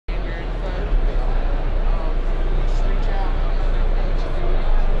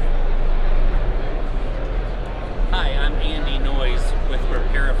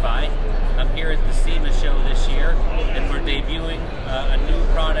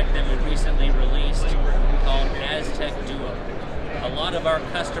that we recently released called asTech Duo. A lot of our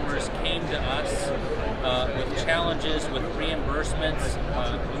customers came to us with challenges with reimbursements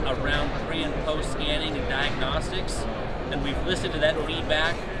around pre and post scanning and diagnostics, and we've listened to that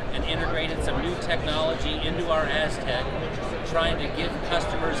feedback and integrated some new technology into our asTech, trying to give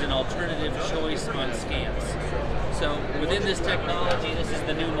customers an alternative choice on scans. So within this technology, this is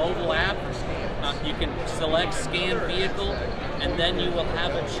the new mobile app. You can select scan vehicle, and then you will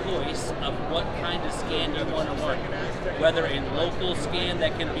have a choice of what kind of scan you want to work. Whether a local scan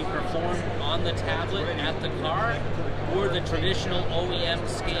that can be performed on the tablet at the car, or the traditional OEM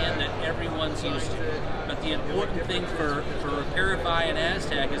scan that everyone's used to. But the important thing for Repairify and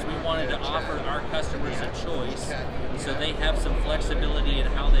asTech is we wanted to offer our customers a choice so they have some flexibility in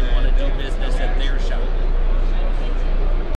how they want to do business